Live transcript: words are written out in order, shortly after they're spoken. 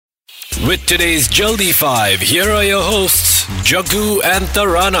With today's Jaldi 5, here are your hosts, Jaggu and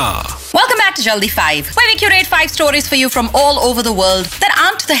Tarana. Welcome back to Jaldi 5, where we curate 5 stories for you from all over the world that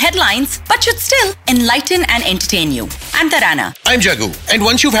aren't the headlines, but should still enlighten and entertain you. I'm Tarana. I'm Jaggu. And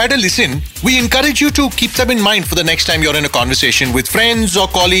once you've had a listen, we encourage you to keep them in mind for the next time you're in a conversation with friends or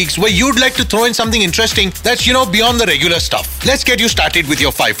colleagues where you'd like to throw in something interesting that's, beyond the regular stuff. Let's get you started with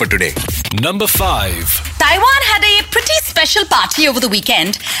your 5 for today. Number 5. Taiwan had a pretty special party over the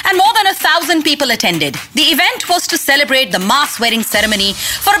weekend and more than 1,000 people attended. The event was to celebrate the mass wedding ceremony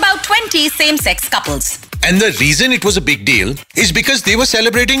for about 20 same-sex couples. And the reason it was a big deal is because they were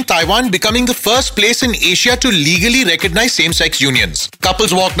celebrating Taiwan becoming the first place in Asia to legally recognize same-sex unions.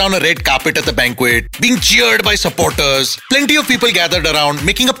 Couples walked down a red carpet at the banquet, being cheered by supporters. Plenty of people gathered around,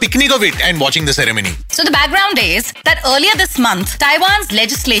 making a picnic of it and watching the ceremony. So the background is that earlier this month, Taiwan's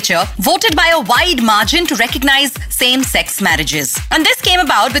legislature voted by a wide margin to recognize same-sex marriages. And this came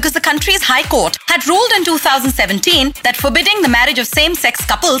about because the country's High Court had ruled in 2017 that forbidding the marriage of same-sex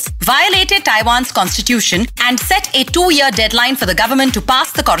couples violated Taiwan's constitution and set a 2-year deadline for the government to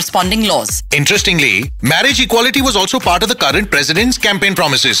pass the corresponding laws. Interestingly, marriage equality was also part of the current president's campaign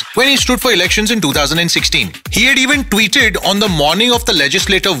promises when he stood for elections in 2016. He had even tweeted on the morning of the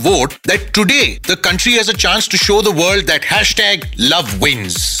legislative vote that today the country has a chance to show the world that #love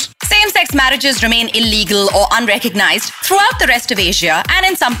wins. Same-sex marriages remain illegal or unrecognized throughout the rest of Asia and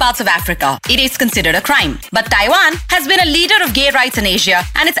in some parts of Africa. It is considered a crime. But Taiwan has been a leader of gay rights in Asia,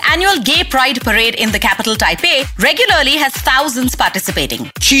 and its annual Gay Pride Parade in the capital Taipei regularly has thousands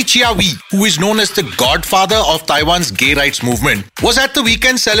participating. Chi Chia-wee, who is known as the godfather of Taiwan's gay rights movement, was at the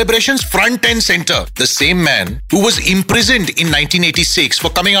weekend celebrations front and center. The same man who was imprisoned in 1986 for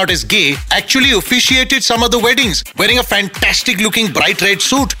coming out as gay actually officiated some of the weddings, wearing a fantastic-looking bright red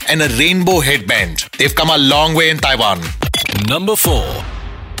suit and a rainbow headband. They've come a long way in Taiwan. Number 4.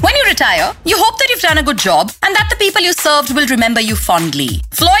 When you retire, you hope that you've done a good job and that the people you served will remember you fondly.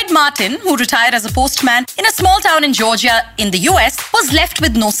 Floyd Martin, who retired as a postman in a small town in Georgia in the US, was left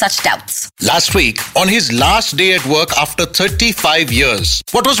with no such doubts. Last week, on his last day at work after 35 years,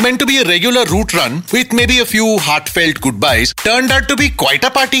 what was meant to be a regular route run with maybe a few heartfelt goodbyes turned out to be quite a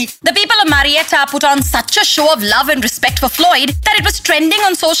party. The people of Marietta put on such a show of love and respect for Floyd that it was trending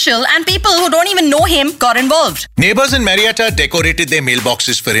on social and people who don't even know him got involved. Neighbors in Marietta decorated their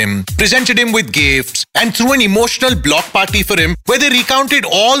mailboxes for him, presented him with gifts, and threw an emotional block party for him where they recounted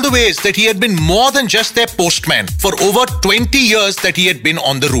all the ways that he had been more than just their postman for over 20 years that he had been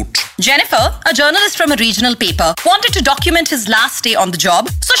on the route. Jennifer, a journalist from a regional paper, wanted to document his last day on the job,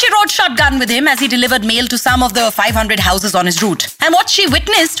 so she rode shotgun with him as he delivered mail to some of the 500 houses on his route. And what she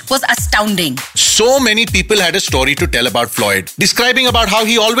witnessed was astounding. So many people had a story to tell about Floyd, describing about how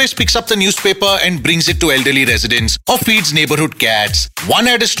he always picks up the newspaper and brings it to elderly residents or feeds neighborhood cats. One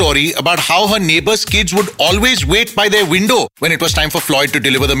had a story about how her neighbor's kids would always wait by their window when it was time for Floyd to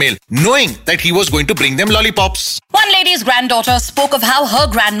deliver the mail, knowing that he was going to bring them lollipops. One lady's granddaughter spoke of how her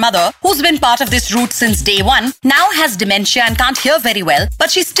grandmother, who's been part of this route since day one, now has dementia and can't hear very well, but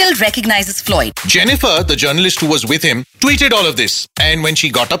she still recognizes Floyd. Jennifer, the journalist who was with him, tweeted all of this. And when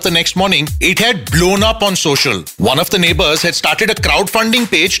she got up the next morning, it had blown up on social. One of the neighbors had started a crowdfunding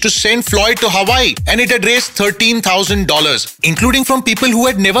page to send Floyd to Hawaii, and it had raised $13,000, including from people who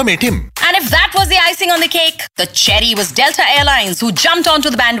had never met him. And if that was the icing on the cake, the cherry was Delta Airlines, who jumped onto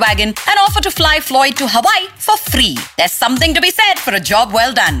the bandwagon and offered to fly Floyd to Hawaii for free. There's something to be said for a job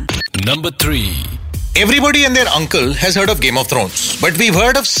well done. Number 3. Everybody and their uncle has heard of Game of Thrones, but we've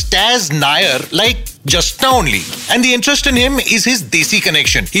heard of Stas Nair like just now only. And the interest in him is his Desi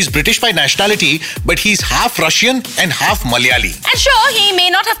connection. He's British by nationality, but he's half Russian and half Malayali. And sure, he may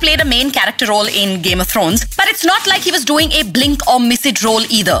not have played a main character role in Game of Thrones, but it's not like he was doing a blink or miss it role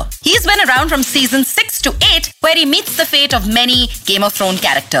either. He's been around from season 6 to 8, where he meets the fate of many Game of Thrones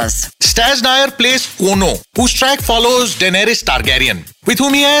characters. Stas Nair plays Kono, whose track follows Daenerys Targaryen, with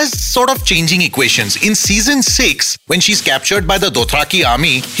whom he has sort of changing equations. In season 6, when she's captured by the Dothraki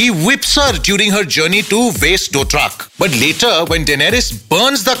army, he whips her during her journey to Waste Dothrak. But later, when Daenerys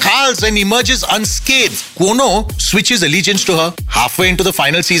burns the Khals and emerges unscathed, Kono switches allegiance to her. Halfway into the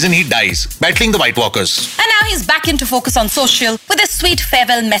final season, he dies, battling the White Walkers. And now he's back into focus on social with his sweet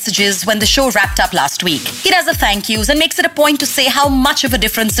farewell messages when the show wrapped up last week. He does the thank yous and makes it a point to say how much of a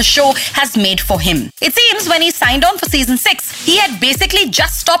difference the show has made for him. It seems when he signed on for season 6, he had basically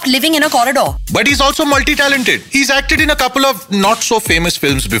just stopped living in a corridor. But he's also multi-talented. He's acted in a couple of not-so-famous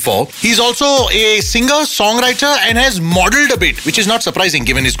films before. He's also a singer, songwriter, and has modeled a bit, which is not surprising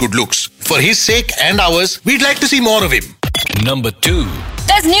given his good looks. For his sake and ours, we'd like to see more of him. Number 2.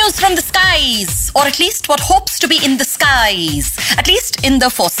 There's news from the skies, or at least what hopes to be in the skies. At least in the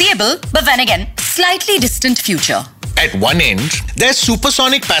foreseeable, but then again, slightly distant future. At one end, there's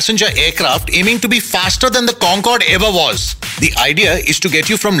supersonic passenger aircraft aiming to be faster than the Concorde ever was. The idea is to get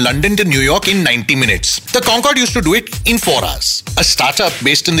you from London to New York in 90 minutes. The Concorde used to do it in 4 hours. A startup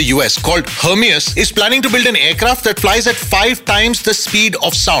based in the US called Hermeus is planning to build an aircraft that flies at 5 times the speed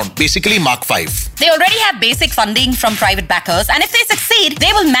of sound, basically Mach 5. They already have basic funding from private backers, and if they succeed,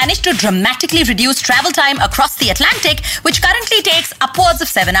 they will manage to dramatically reduce travel time across the Atlantic, which currently takes upwards of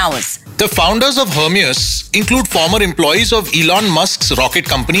 7 hours. The founders of Hermeus include former employees of Elon Musk's rocket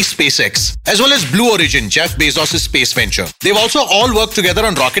company SpaceX, as well as Blue Origin, Jeff Bezos' space venture. They've also all worked together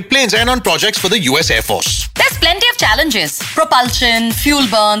on rocket planes and on projects for the US Air Force. There's plenty of challenges. Propulsion, fuel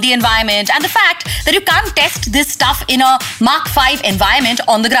burn, the environment, and the fact that you can't test this stuff in a Mach 5 environment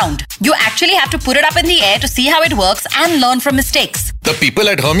on the ground. You actually have to put it up in the air to see how it works and learn from mistakes. The people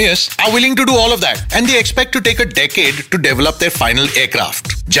at Hermeus are willing to do all of that, and they expect to take a decade to develop their final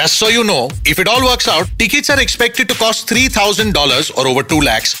aircraft. Just so you know, if it all works out, tickets are expected to cost $3,000 or over 2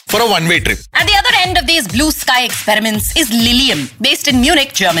 lakhs for a one-way trip. At the other end of these blue sky experiments is Lilium, based in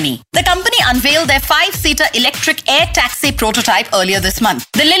Munich, Germany. The company unveiled their 5-seater electric air taxi prototype earlier this month.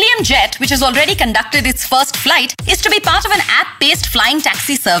 The Lilium Jet, which has already conducted its first flight, is to be part of an app-based flying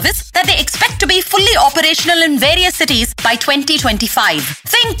taxi service that they expect to be fully operational in various cities by 2025.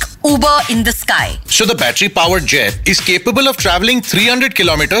 Think Uber in the sky. So the battery-powered jet is capable of traveling 300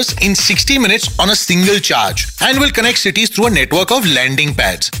 kilometers in 60 minutes on a single charge and will connect cities through a network of landing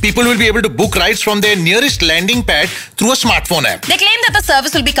pads. People will be able to book rides from their nearest landing pad through a smartphone app. They claim that the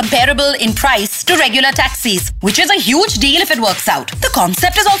service will be comparable in price to regular taxis, which is a huge deal if it works out. The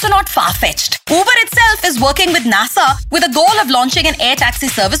concept is also not far-fetched. Uber itself is working with NASA with a goal of launching an air taxi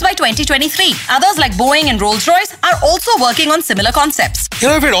service by 2023. Others like Boeing and Rolls-Royce are also working on similar concepts. You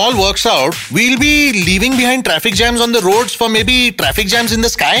know, if it all works out, we'll be leaving behind traffic jams on the roads for maybe traffic jams in the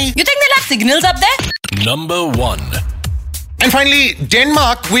sky. You think they'll have signals up there? Number 1. And finally,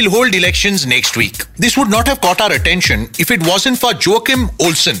 Denmark will hold elections next week. This would not have caught our attention if it wasn't for Joachim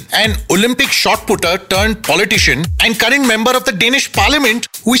Olsen, an Olympic shot putter turned politician and current member of the Danish parliament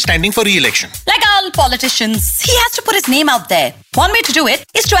who is standing for re-election. Like all politicians, he has to put his name out there. One way to do it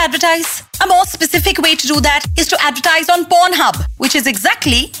is to advertise. A more specific way to do that is to advertise on Pornhub, which is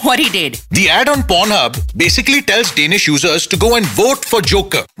exactly what he did. The ad on Pornhub basically tells Danish users to go and vote for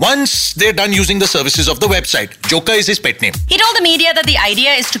Joker once they're done using the services of the website. Joker is his pet name. He told the media that the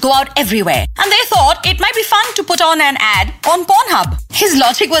idea is to go out everywhere, and they thought it might be fun to put on an ad on Pornhub. His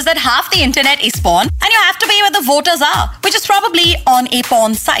logic was that half the internet is porn, and you have to be where the voters are, which is probably on a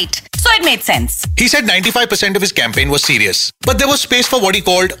porn site. So it made sense. He said 95% of his campaign was serious, but there was space for what he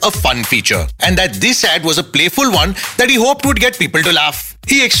called a fun feature, and that this ad was a playful one that he hoped would get people to laugh.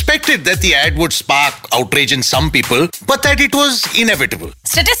 He expected that the ad would spark outrage in some people, but that it was inevitable.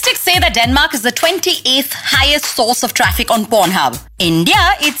 Statistics say that Denmark is the 28th highest source of traffic on Pornhub.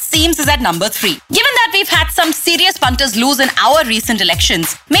 India, it seems, is at number 3. Given that we've had some serious punters lose in our recent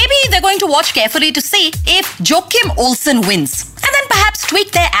elections, maybe they're going to watch carefully to see if Joachim Olsen wins, and then perhaps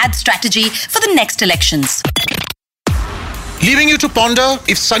tweak their ad strategy for the next elections. Leaving you to ponder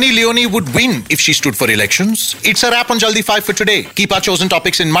if Sunny Leone would win if she stood for elections. It's a wrap on Jaldi 5 for today. Keep our chosen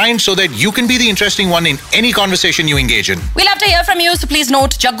topics in mind so that you can be the interesting one in any conversation you engage in. We love to hear from you, so please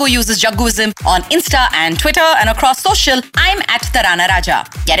note Jaggu uses Jagguism on Insta and Twitter, and across social, I'm at Tarana Raja.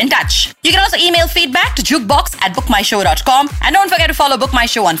 Get in touch. You can also email feedback to jukebox@bookmyshow.com, and don't forget to follow Book My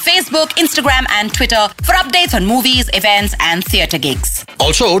Show on Facebook, Instagram and Twitter for updates on movies, events and theatre gigs.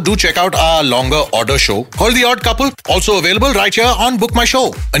 Also, do check out our longer order show called The Odd Couple, also available right here on Book My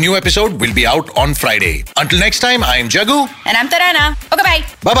Show. A new episode will be out on Friday. Until next time, I'm Jaggu. And I'm Tarana. Okay, bye.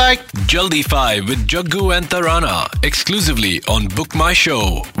 Bye-bye. Jaldi 5 with Jaggu and Tarana, exclusively on Book My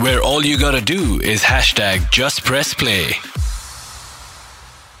Show, where all you gotta do is #JustPressPlay.